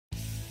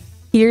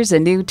Here's a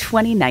new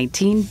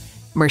 2019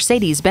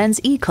 Mercedes-Benz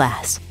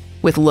E-Class.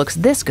 With looks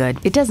this good,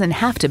 it doesn't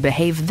have to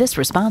behave this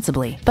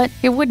responsibly, but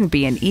it wouldn't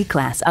be an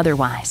E-Class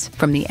otherwise.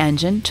 From the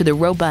engine to the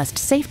robust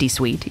safety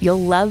suite, you'll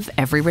love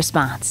every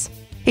response.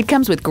 It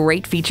comes with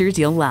great features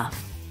you'll love: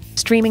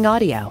 streaming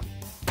audio,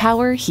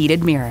 power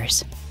heated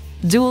mirrors,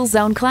 dual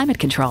zone climate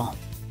control,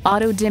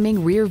 auto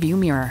dimming rear view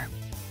mirror,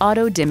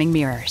 auto dimming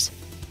mirrors,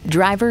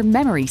 driver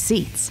memory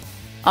seats,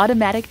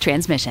 automatic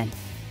transmission,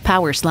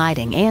 power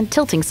sliding and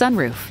tilting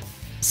sunroof,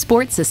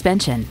 sport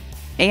suspension,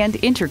 and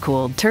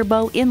intercooled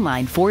turbo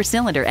inline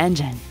 4-cylinder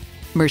engine.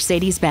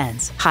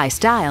 Mercedes-Benz, high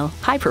style,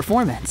 high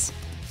performance.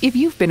 If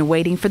you've been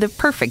waiting for the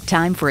perfect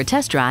time for a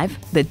test drive,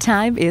 the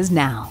time is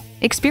now.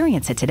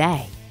 Experience it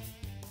today.